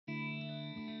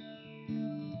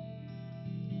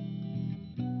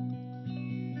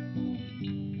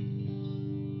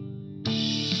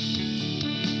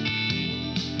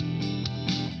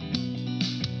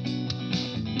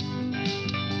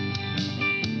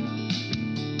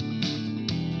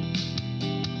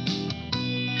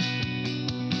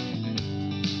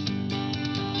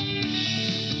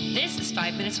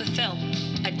5 Minutes with Phil,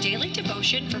 a daily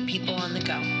devotion for people on the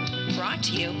go. Brought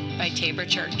to you by Tabor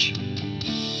Church.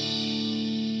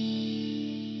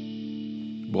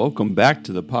 Welcome back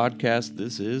to the podcast.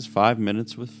 This is 5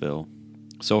 Minutes with Phil.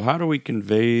 So how do we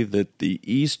convey that the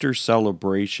Easter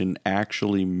celebration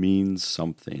actually means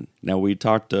something? Now, we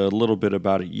talked a little bit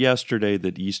about it yesterday,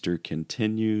 that Easter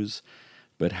continues.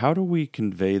 But how do we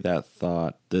convey that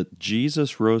thought that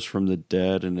Jesus rose from the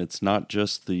dead, and it's not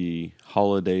just the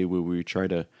holiday where we try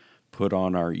to put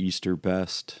on our Easter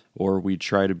best, or we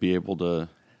try to be able to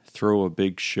throw a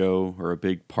big show or a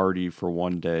big party for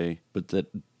one day, but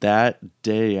that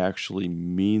day actually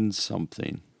means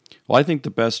something? Well, I think the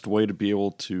best way to be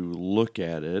able to look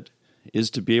at it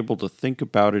is to be able to think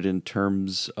about it in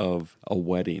terms of a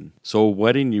wedding. So a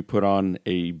wedding, you put on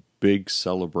a big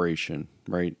celebration,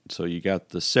 right? So you got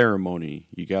the ceremony,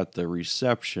 you got the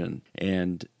reception,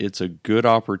 and it's a good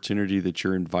opportunity that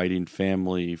you're inviting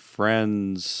family,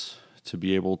 friends to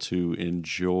be able to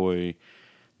enjoy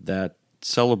that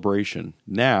celebration.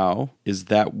 Now, is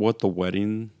that what the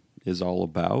wedding is all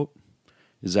about?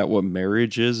 Is that what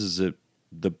marriage is? Is it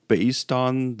based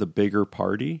on the bigger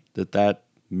party, that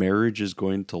marriage is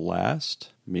going to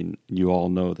last? I mean, you all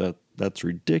know that that's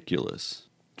ridiculous.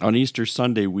 On Easter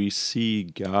Sunday, we see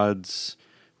God's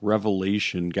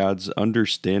revelation, God's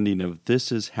understanding of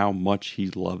this is how much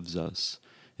He loves us,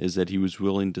 is that He was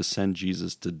willing to send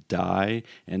Jesus to die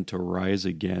and to rise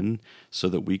again so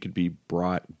that we could be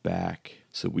brought back,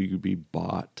 so we could be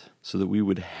bought, so that we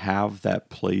would have that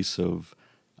place of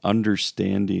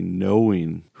understanding,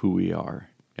 knowing who we are.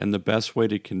 And the best way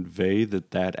to convey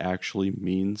that actually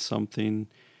means something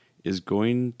is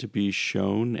going to be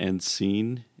shown and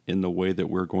seen in the way that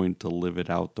we're going to live it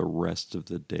out the rest of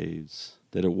the days.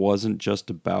 That it wasn't just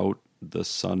about the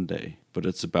Sunday, but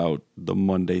it's about the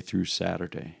Monday through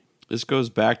Saturday. This goes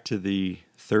back to the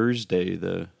Thursday,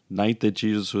 the night that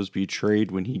Jesus was betrayed,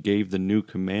 when He gave the new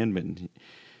commandment.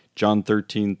 John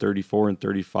 13:34 and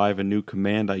 35, a new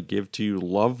command I give to you,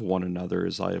 love one another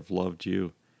as I have loved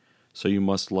you. So you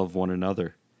must love one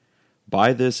another.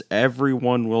 By this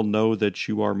everyone will know that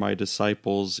you are my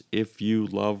disciples if you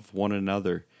love one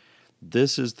another.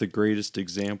 This is the greatest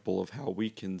example of how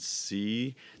we can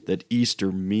see that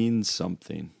Easter means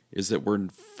something, is that we're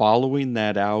following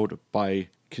that out by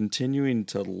continuing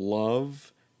to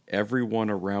love everyone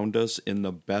around us in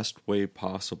the best way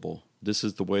possible. This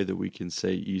is the way that we can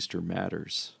say Easter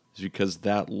matters, is because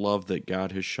that love that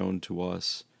God has shown to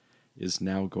us is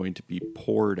now going to be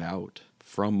poured out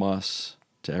from us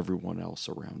to everyone else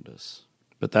around us.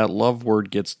 But that love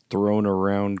word gets thrown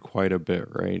around quite a bit,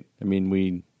 right? I mean,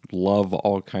 we love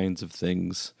all kinds of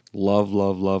things. Love,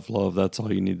 love, love, love. That's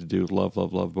all you need to do. Love,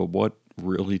 love, love. But what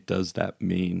really does that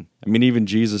mean? I mean, even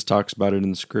Jesus talks about it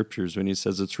in the scriptures when He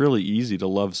says it's really easy to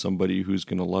love somebody who's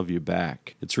going to love you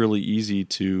back. It's really easy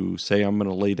to say, I'm going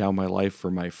to lay down my life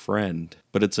for my friend.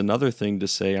 But it's another thing to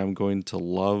say, I'm going to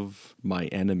love my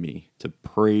enemy, to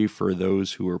pray for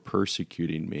those who are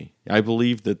persecuting me. I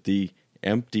believe that the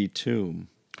empty tomb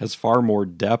has far more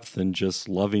depth than just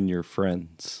loving your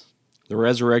friends. The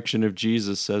resurrection of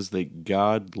Jesus says that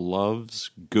God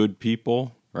loves good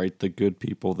people, right? The good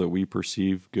people that we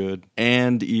perceive good,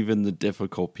 and even the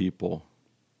difficult people,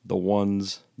 the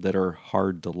ones that are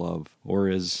hard to love, or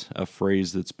as a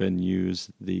phrase that's been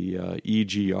used, the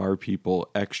EGR people,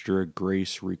 extra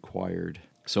grace required.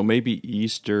 So maybe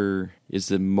Easter is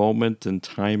the moment and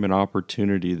time and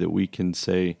opportunity that we can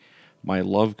say, my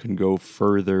love can go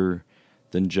further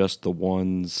than just the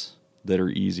ones that are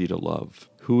easy to love.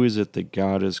 Who is it that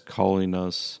God is calling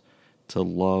us to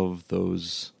love?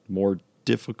 Those more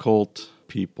difficult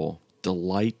people.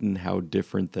 Delight in how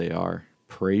different they are.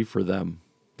 Pray for them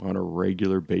on a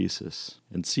regular basis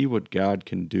and see what God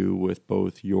can do with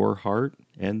both your heart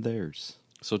and theirs.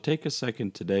 So take a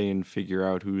second today and figure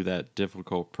out who that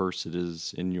difficult person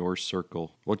is in your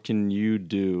circle. What can you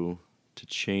do to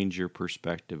change your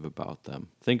perspective about them?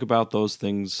 Think about those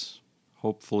things.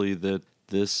 Hopefully that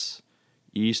this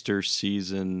Easter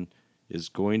season is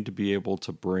going to be able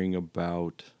to bring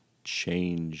about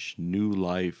change, new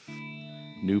life,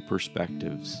 new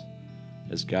perspectives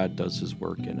as God does His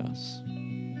work in us.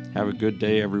 Have a good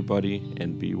day, everybody,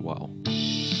 and be well.